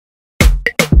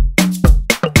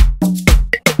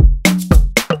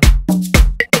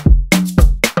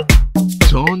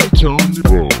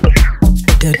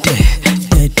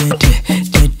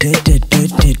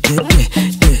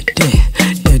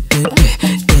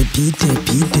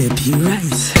Debie,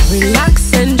 right?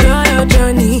 Relax, enjoy your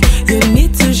journey. You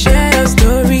need to share your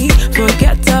story.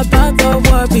 Forget about the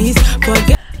worries.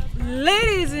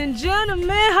 Ladies and gentlemen,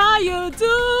 how you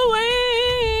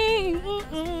doing?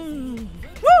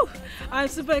 Woo! I'm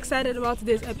super excited about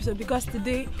today's episode because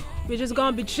today we're just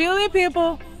gonna be chilling,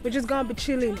 people. We're just gonna be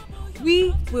chilling.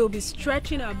 We will be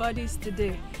stretching our bodies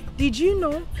today. Did you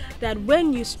know that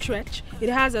when you stretch, it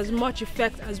has as much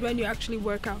effect as when you actually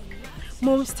work out?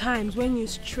 Most times when you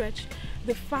stretch,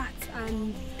 the fat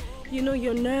and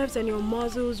your nerves and your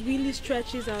muscles really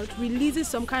stretches out, releases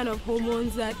some kind of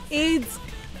hormones that aids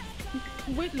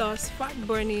weight loss, fat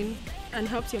burning, and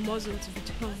helps your muscle to be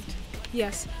toned.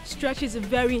 Yes, stretch is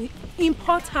very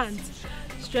important.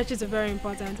 Stretches are very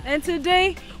important. And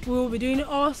today we will be doing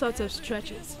all sorts of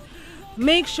stretches.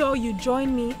 Make sure you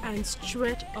join me and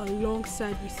stretch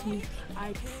alongside with me.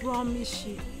 I promise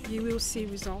you, you will see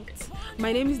results.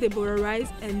 My name is Deborah R.A.G.E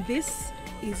and this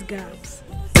is GABS.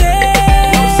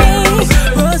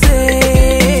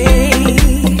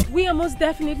 We are most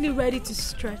definitely ready to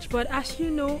stretch, but as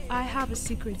you know, I have a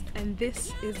secret and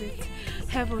this is it.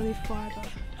 Heavenly Father,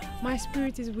 my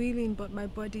spirit is willing but my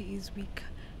body is weak.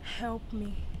 Help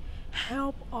me,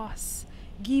 help us.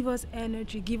 Give us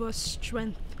energy, give us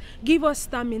strength, give us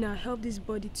stamina, help this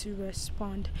body to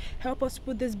respond. Help us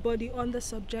put this body under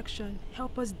subjection.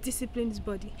 Help us discipline this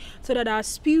body so that our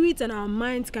spirits and our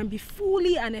minds can be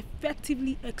fully and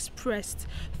effectively expressed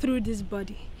through this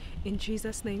body. In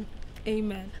Jesus' name,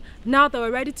 amen. Now that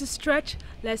we're ready to stretch,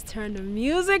 let's turn the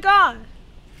music on.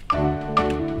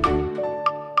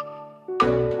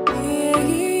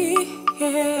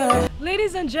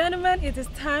 Ladies and gentlemen, it is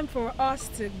time for us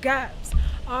to GABS.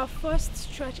 Our first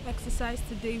stretch exercise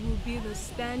today will be the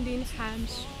standing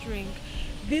hamstring.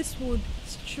 This would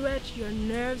stretch your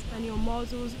nerves and your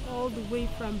muscles all the way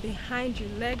from behind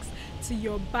your legs to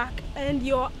your back and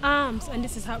your arms. And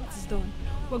this is how it is done.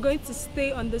 We're going to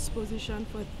stay on this position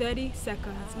for 30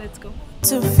 seconds. Let's go.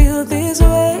 To feel this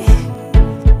way,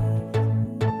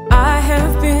 I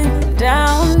have been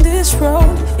down this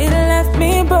road. It left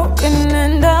me broken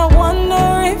and I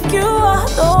wonder if you are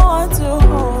the one to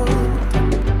hold.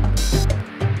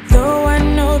 Though I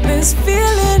know this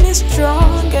feeling is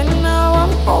strong, and now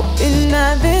I'm hoping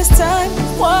that this time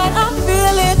what I'm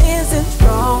feeling isn't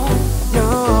wrong.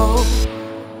 No,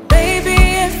 baby,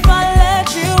 if I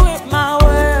let you in my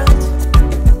world,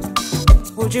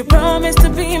 would you promise to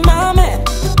be my man,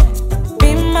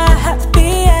 be my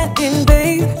happy ending,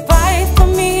 babe? Fight for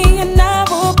me and I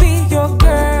will be your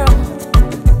girl.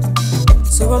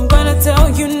 So I'm gonna tell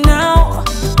you now,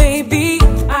 baby,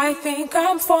 I think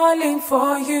I'm falling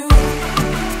for you.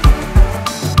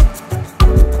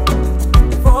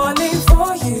 Falling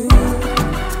for you.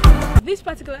 This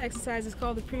particular exercise is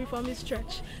called the piriformis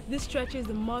stretch. This stretches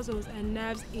the muscles and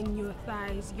nerves in your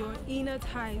thighs, your inner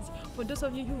thighs. For those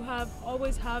of you who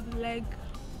always have leg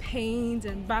pains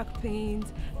and back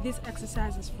pains, this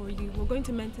exercise is for you. We're going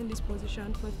to maintain this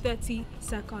position for 30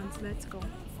 seconds. Let's go.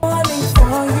 Falling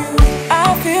for you,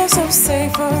 I feel so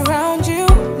safe around you.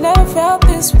 Never felt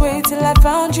this way till I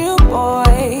found you,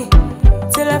 boy.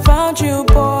 Till I found you,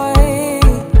 boy.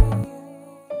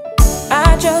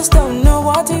 I just don't know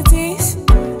what it is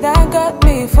that got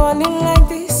me falling like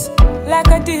this. Like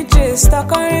a DJ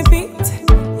stuck on repeat.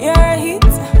 You're a hit,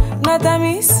 not a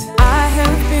miss. I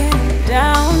have been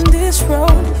down this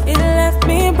road. It left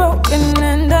me broken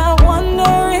and I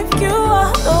wonder if you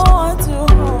are the one to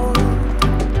hold.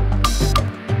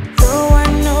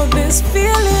 This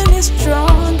feeling is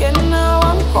strong, and now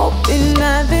I'm hoping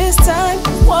that this time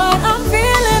what I'm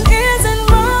feeling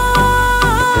isn't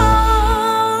wrong.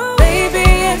 Baby,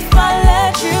 if I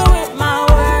let you in my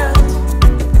world,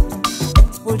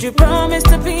 would you promise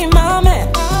to be my man,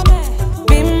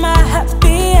 be my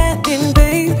happy ending,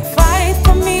 babe? Fight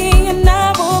for me and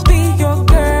I will be your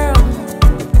girl.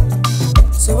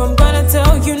 So I'm gonna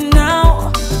tell you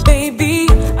now, baby,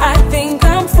 I think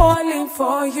I'm falling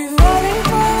for you. Falling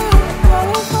for you.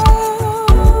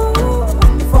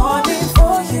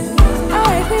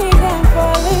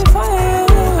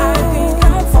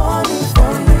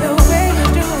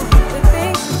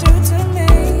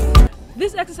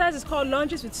 This exercise is called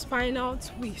lunges with spinal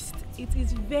twist. It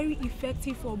is very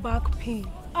effective for back pain.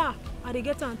 I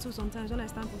get on too sometimes when I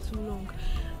stand for too long.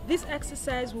 This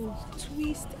exercise will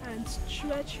twist and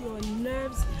stretch your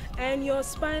nerves and your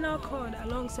spinal cord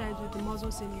alongside with the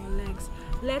muscles in your legs.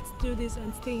 Let's do this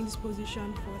and stay in this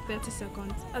position for 30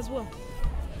 seconds as well.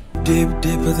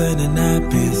 Deeper than an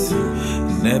abyss.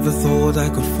 Never thought I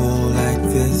could fall like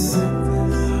this.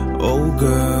 Oh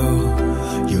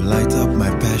girl, you light up my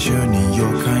passion in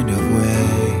your kind of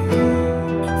way.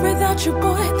 Without you,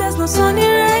 boy, there's no sunny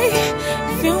ray.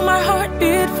 Feel my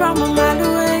heartbeat from a mile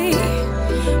away.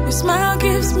 Your smile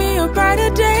gives me a brighter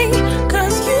day,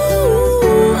 'cause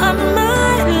you are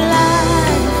my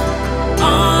life.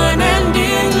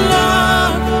 Unending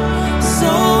love,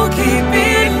 so keep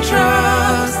in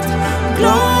trust.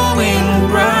 Glowing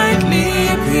brightly,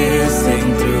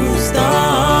 piercing through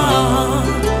stars.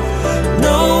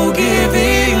 No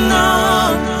giving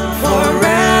up,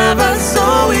 forever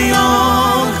so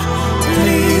young.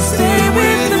 Please stay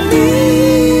with me.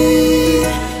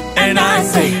 And I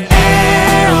say,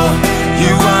 oh,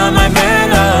 you are my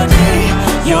melody.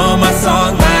 You're my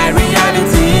song, my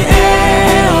reality.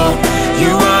 Oh,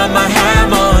 you are my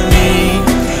harmony,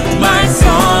 my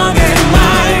song and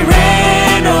my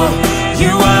rain. Oh,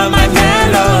 you are my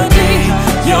melody.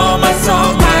 You're my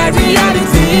song, my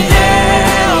reality.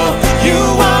 Oh, you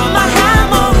are my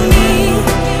harmony,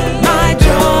 my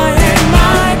joy and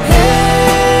my pain.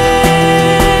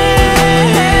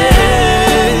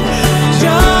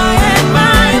 Joy and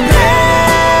my pain.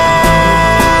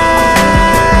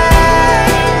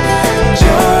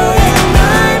 Joy and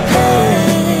my pain.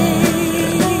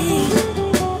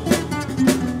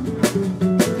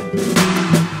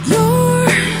 Your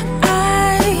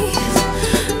eyes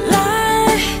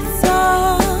lights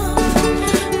up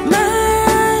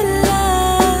my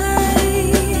life.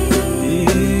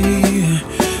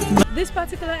 This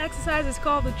particular exercise is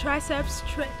called the tricep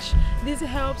stretch. This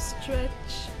helps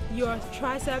stretch your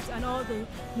triceps and all the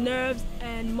nerves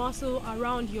and muscle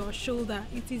around your shoulder.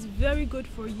 It is very good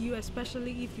for you,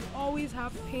 especially if you always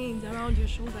have pains around your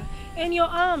shoulder and your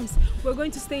arms. We're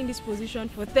going to stay in this position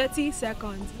for 30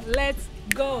 seconds. Let's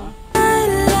go.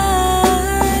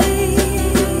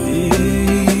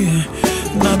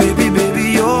 Now baby, baby,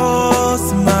 your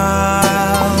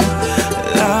smile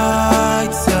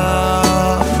lights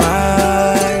up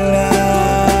my life.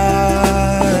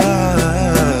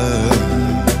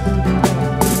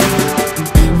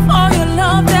 For your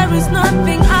love, there is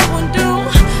nothing I won't do.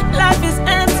 Life is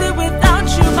empty without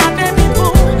you, my baby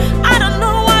boo. I don't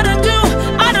know what to do,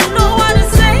 I don't know what to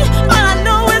say. All I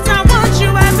know is I want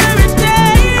you every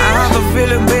day. I have a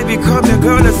feeling, baby, come here,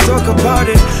 girl, let's talk about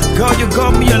it. Girl, you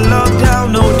got me in lockdown,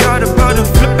 no doubt about it.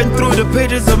 Flipping through the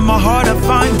pages of my heart, I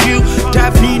find you.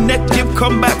 Daphne, negative,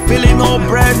 come back feeling all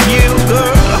brand new,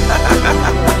 girl.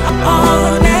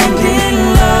 Unending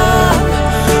love,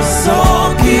 so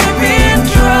keep in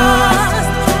trust.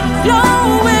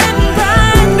 Glowing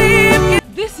brightly.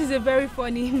 This is a very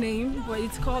funny name, but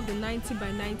it's called the 90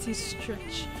 by 90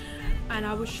 stretch, and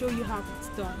I will show you how it's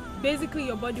done. Basically,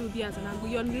 your body will be at an angle,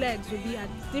 your legs will be at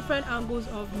different angles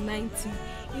of 90.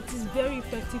 It is very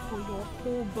effective for your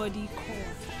whole body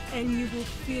core, and you will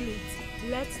feel it.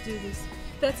 Let's do this.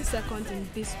 30 seconds in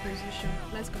this position.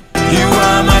 Let's go. You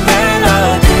are my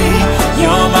melody,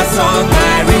 you're my song,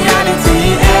 my reality.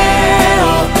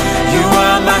 Oh, you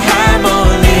are my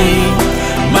harmony,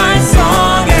 my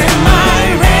song and my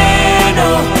rain.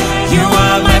 Oh, you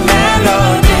are my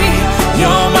melody,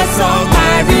 you're my song,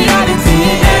 my reality.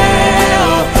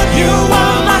 Oh, you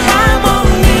are my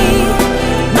harmony,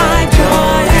 my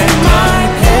joy and my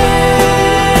pain.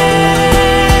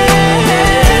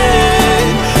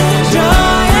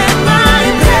 Joy and my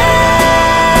pain.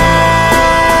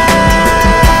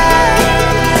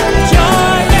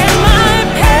 Joy and my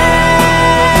pain.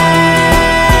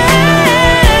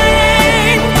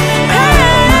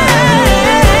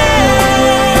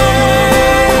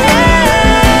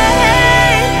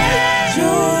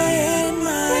 Joy and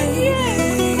my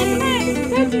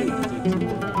pain.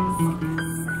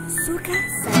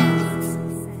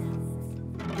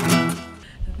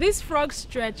 This frog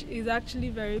stretch is actually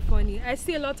very funny. I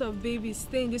see a lot of babies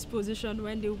stay in this position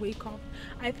when they wake up.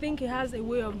 I think it has a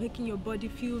way of making your body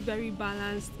feel very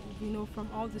balanced, you know, from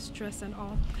all the stress and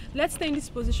all. Let's stay in this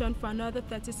position for another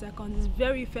 30 seconds. It's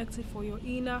very effective for your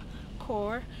inner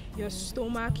core, your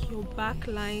stomach, your back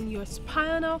line, your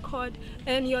spinal cord,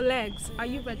 and your legs. Are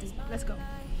you ready? Let's go.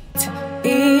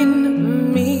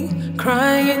 In me,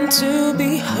 crying to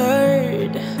be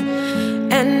heard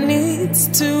and needs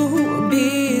to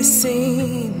be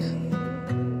seen.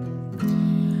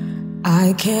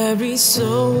 I carry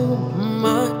so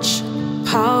much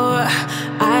power,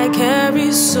 I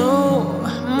carry so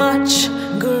much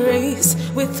grace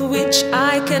with which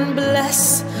I can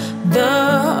bless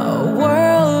the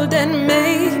world and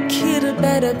make it a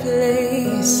better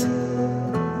place.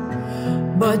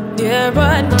 But there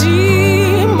are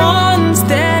demons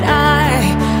that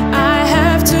I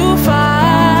have to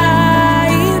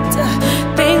fight,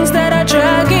 things that are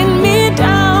dragging me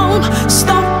down,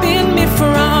 stopping me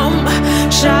from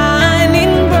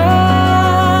shining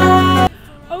bright.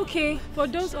 Okay, for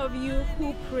those of you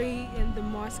who pray in the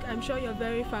mosque, I'm sure you're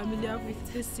very familiar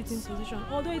with this sitting position,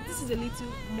 although this is a little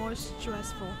more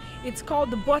stressful. It's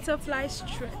called the butterfly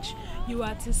stretch. You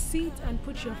are to sit and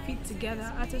put your feet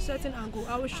together at a certain angle.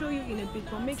 I will show you in a bit,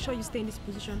 but make sure you stay in this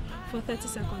position for 30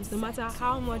 seconds, no matter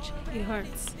how much it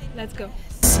hurts. Let's go.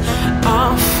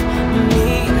 Off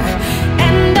me,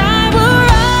 and I will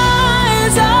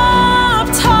rise up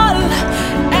tall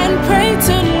and pray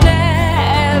to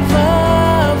never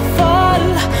fall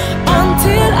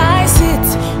until I sit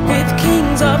with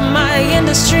kings of my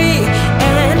industry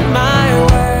and my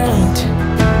world.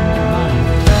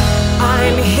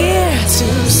 I'm here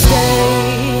to stay.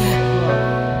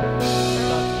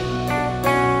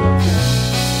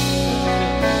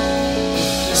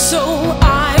 So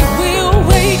I will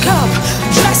wake up,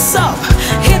 dress up,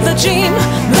 hit the gym,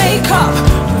 make up,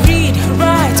 read,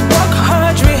 write, work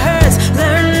hard, rehearse,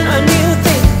 learn a new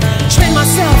thing, train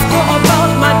myself, go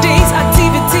about my days,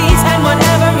 activities, and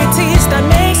whatever it is that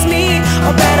makes me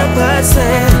a better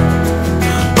person.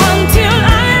 Until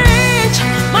I reach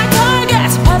my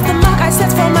target, pass the mark I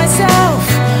set for myself,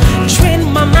 train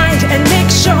my mind and make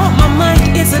sure my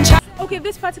mind is in charge. Okay,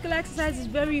 this particular exercise is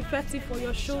very effective for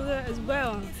your shoulder as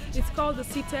well. It's called the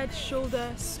seated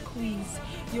shoulder squeeze.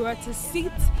 You are to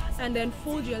sit and then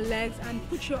fold your legs and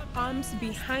put your arms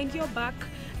behind your back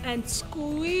and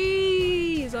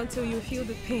squeeze until you feel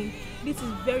the pain. This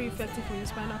is very effective for your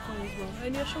spinal cord as well,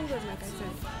 and your shoulders, like I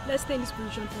said. Let's stay in this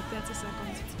position for 30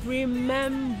 seconds.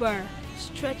 Remember,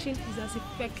 stretching is as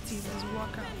effective as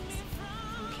workouts.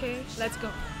 Okay, let's go.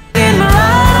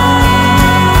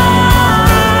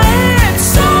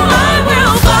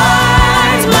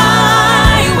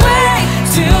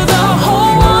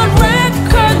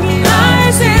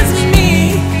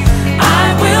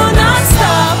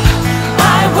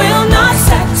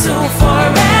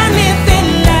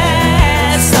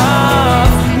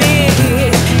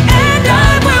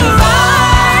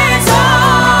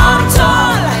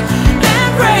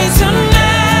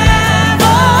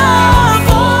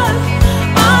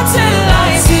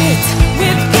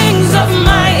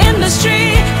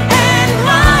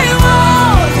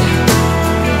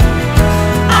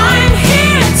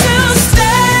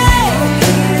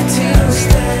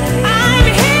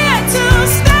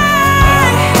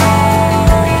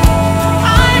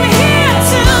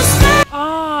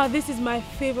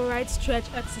 Favorite stretch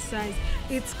exercise.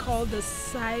 It's called the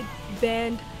side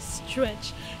bend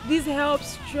stretch. This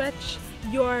helps stretch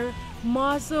your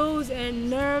muscles and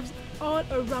nerves all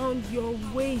around your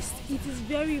waist. It is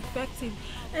very effective,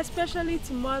 especially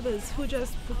to mothers who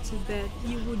just put to bed.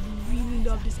 You would really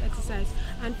love this exercise.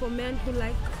 And for men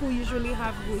who usually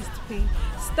have waist pain,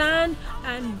 stand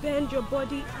and bend your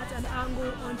body at an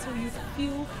angle until you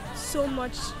feel so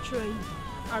much strength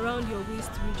around your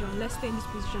waist region. Let's stay in this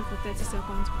position for 30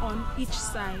 seconds on each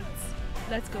side.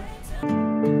 Let's go.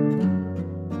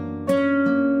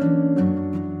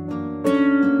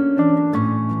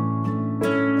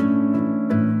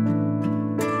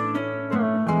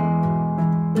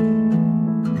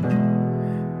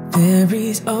 There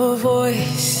is a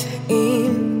voice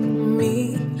in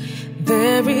me,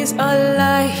 there is a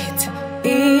light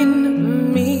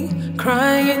in me,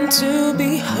 crying to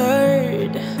be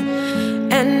heard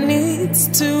and needs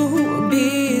to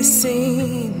be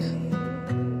seen.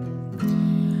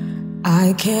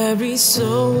 I carry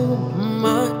so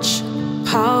much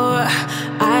power,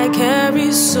 I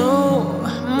carry so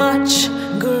much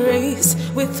grace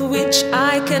with which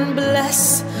I can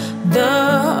bless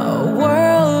the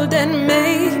world and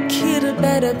make it a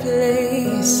better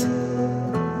place.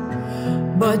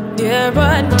 But there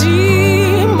are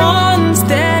demons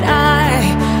that I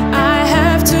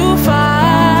have to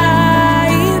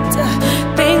fight,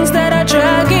 things that are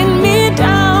dragging me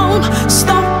down,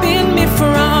 stopping me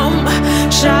from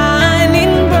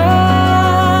shining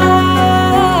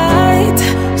bright.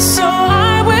 So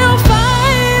I will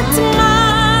fight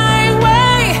my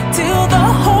way till the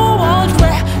whole world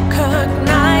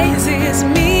recognizes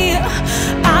me.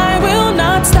 I will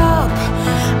not stop,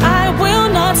 I will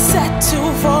not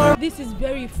settle for. This is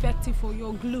very effective for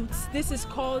your glutes. This is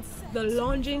called the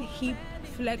lunging hip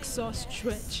flexor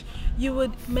stretch. You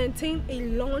would maintain a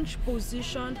lunge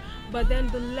position, but then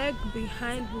the leg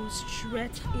behind will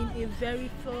stretch in a very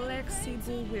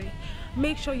flexible way.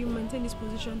 Make sure you maintain this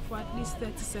position for at least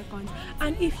 30 seconds.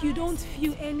 And if you don't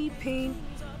feel any pain,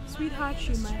 sweetheart,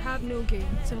 you might have no gain.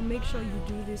 So make sure you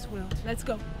do this well. Let's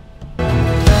go.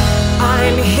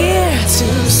 I'm here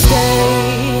to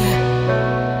stay.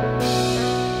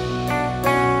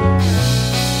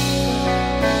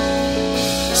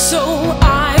 So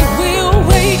I will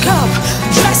wake up,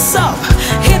 dress up,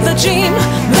 hit the gym,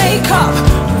 up,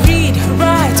 read,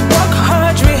 write, work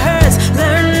hard, rehearse,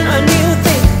 learn a new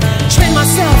thing. Train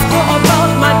myself, go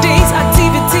about my days,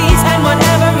 activities, and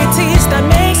whatever it is that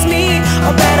makes me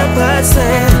a better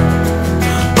person.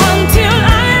 Until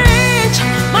I reach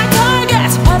my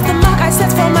target of the mark I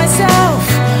set for myself.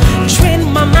 Train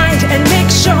my mind and make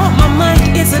sure my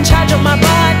mind is in charge of my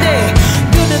body.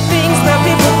 Do the things that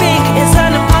people think is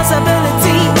an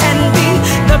impossibility and be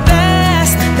the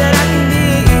best that I can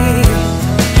be.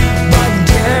 But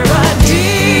there are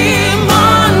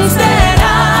demons that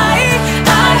I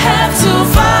have to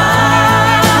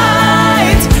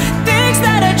fight. Things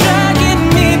that are dragging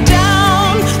me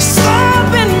down,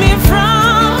 stopping me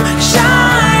from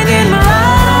shining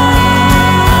bright.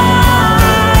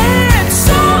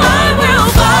 So I will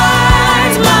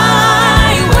fight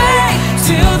my way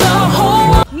till the whole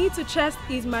world. Knee to chest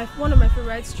is one of my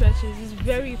favorite stretches. It's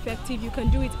very effective. You can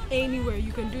do it anywhere.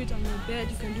 You can do it on your bed,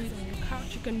 you can do it on your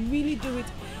couch, you can really do it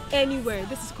anywhere.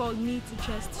 This is called knee to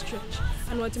chest stretch,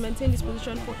 and we want to maintain this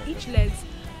position for each leg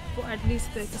for at least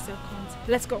 30 seconds.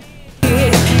 Let's go.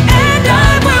 And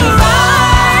I will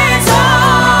rise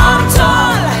up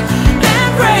tall and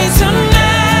pray to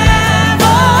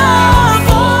never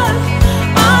fall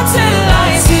until I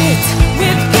sit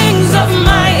with kings of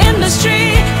my industry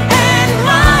and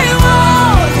my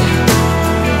world.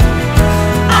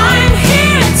 I'm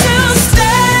here to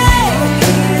stay.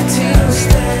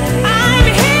 I'm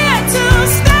here to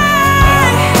stay.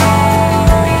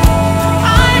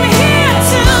 I'm here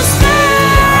to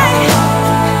stay.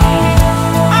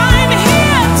 I'm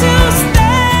here to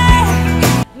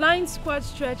stay. Line squat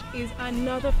stretch is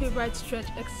another favorite stretch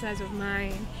exercise of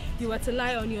mine. You are to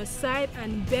lie on your side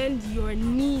and bend your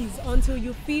knees until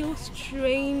you feel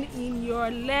strain in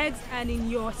your legs and in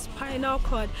your spinal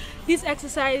cord. This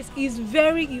exercise is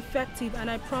very effective and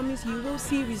I promise you will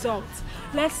see results.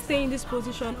 Let's stay in this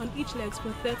position on each leg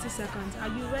for 30 seconds. Are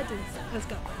you ready? Let's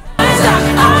go.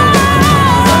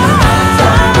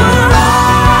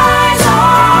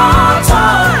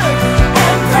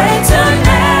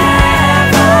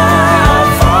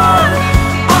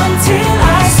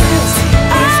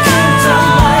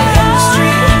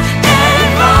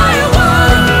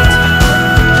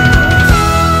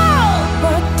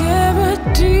 But there are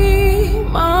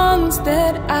demons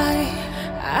that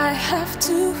I have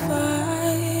to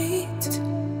fight.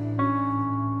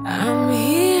 I'm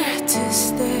here to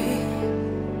stay.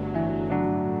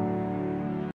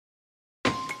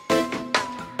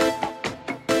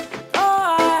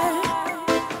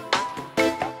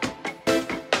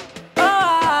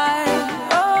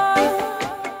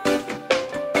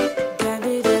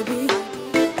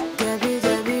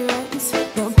 Debbie waits.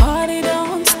 The party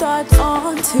don't start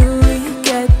until we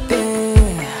get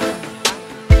there,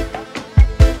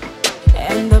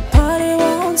 and the party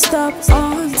won't stop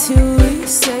until we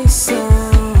say so.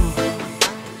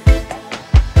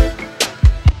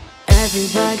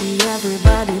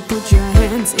 Everybody put your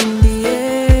hands in the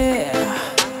air,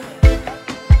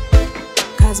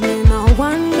 'cause me no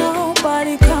want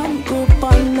nobody come group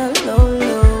on the low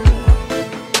low.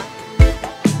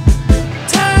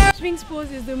 Sphinx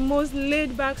pose is the most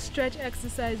laid-back stretch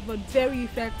exercise but very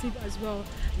effective as well.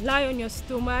 Lie on your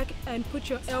stomach and put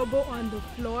your elbow on the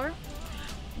floor,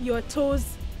 your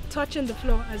toes touching the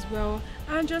floor as well,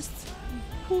 and just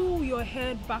pull your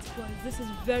head backwards. This is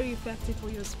very effective for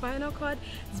your spinal cord,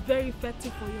 it's very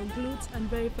effective for your glutes, and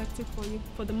very effective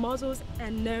for the muscles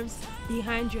and nerves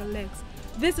behind your legs.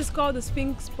 This is called the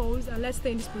Sphinx pose, and let's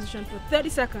stay in this position for 30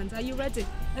 seconds. Are you ready?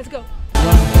 Let's go.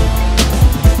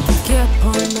 Get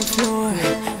on the floor,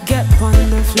 get on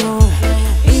the floor.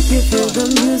 If you feel the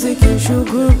music, you should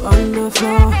groove on the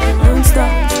floor. Don't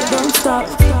stop, don't stop,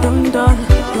 don't done,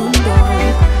 don't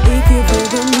done. If you feel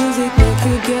the music, make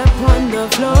you get on the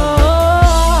floor.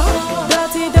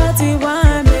 Dirty, dirty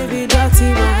wine, baby,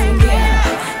 dirty wine, yeah.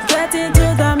 Get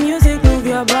into the music, move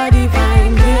your body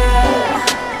fine, yeah.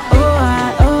 Oh, I,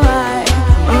 oh, I,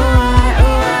 oh, I,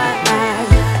 oh, I.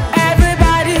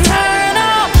 Everybody turn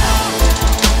up.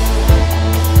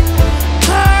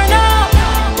 Turn up.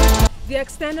 The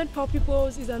extended puppy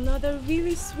pose is another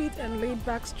really sweet and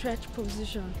laid-back stretch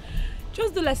position.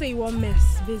 Just do, let's say you want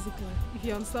mess, basically, if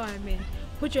you understand what I mean.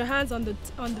 Put your hands on the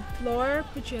floor,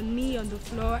 put your knee on the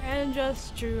floor, and just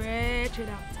stretch it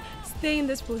out. Stay in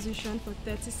this position for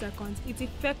 30 seconds. It's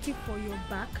effective for your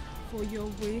back, for your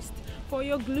waist, for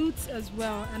your glutes as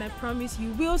well, and I promise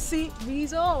you will see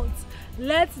results.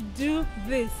 Let's do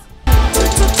this.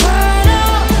 Turn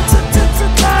up,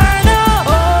 turn up.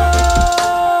 Oh,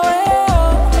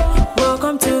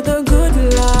 welcome to the good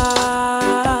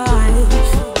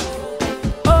life.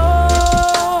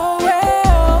 Oh,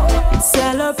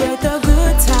 celebrate the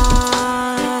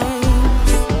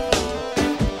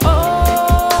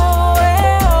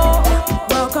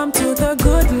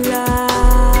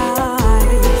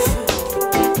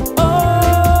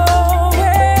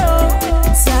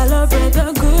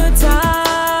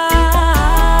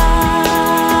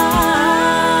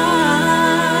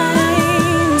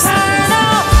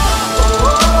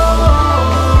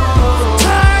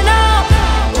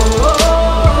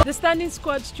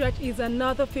squat stretch is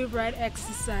another favorite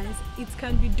exercise. It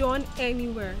can be done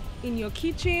anywhere, in your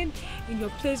kitchen, in your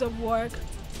place of work,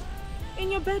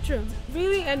 in your bedroom,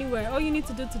 really anywhere. All you need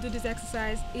to do this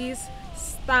exercise is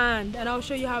stand, and I'll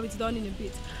show you how it's done in a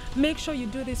bit. Make sure you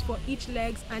do this for each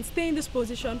leg and stay in this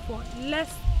position for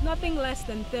nothing less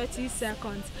than 30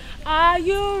 seconds. Are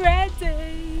you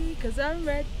ready? Because I'm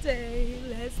ready.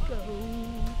 Let's go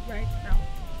right now.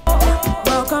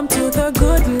 Welcome to the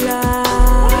good life.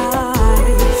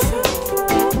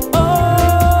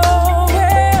 Oh,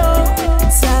 well,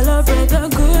 celebrate the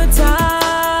good times.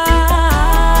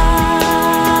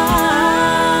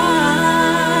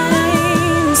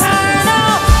 Turn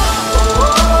up,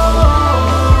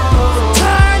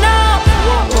 turn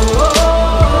up,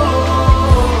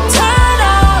 turn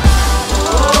up,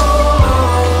 turn up,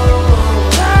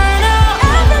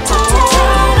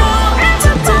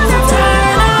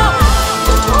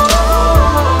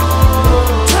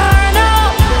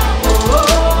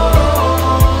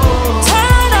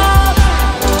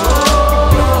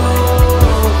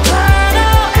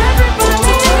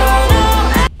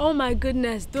 Oh my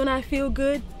goodness, don't I feel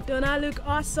good? Don't I look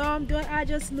awesome? Don't I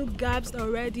just look GABS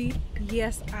already?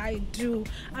 Yes, I do.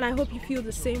 And I hope you feel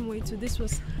the same way too. This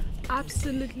was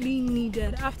absolutely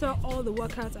needed. After all the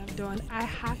workouts I've done, I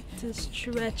have to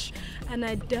stretch, and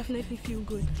I definitely feel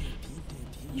good.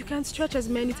 You can stretch as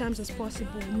many times as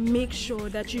possible. Make sure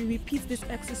that you repeat this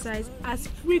exercise as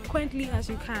frequently as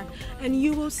you can, and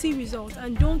you will see results.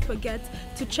 And don't forget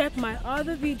to check my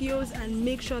other videos and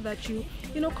make sure that you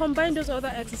combine those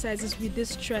other exercises with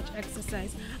this stretch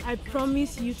exercise. I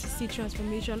promise you to see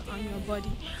transformation on your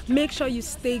body. Make sure you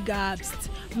stay GABSed.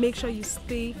 Make sure you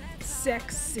stay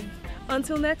sexy.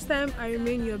 Until next time, I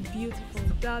remain your beautiful,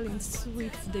 darling,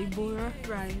 sweet Deborah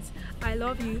Rise. I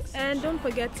love you, and don't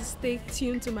forget to stay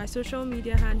tuned to my social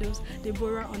media handles,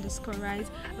 Deborah_Rise.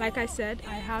 Like I said,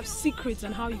 I have secrets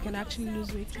on how you can actually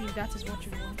lose weight if that is what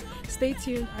you want. Stay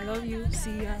tuned. I love you.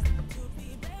 See ya.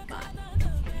 Bye.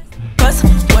 Cause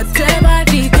whatever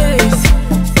the case,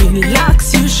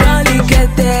 relax, you surely get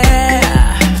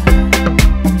there.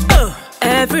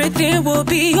 Everything will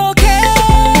be okay.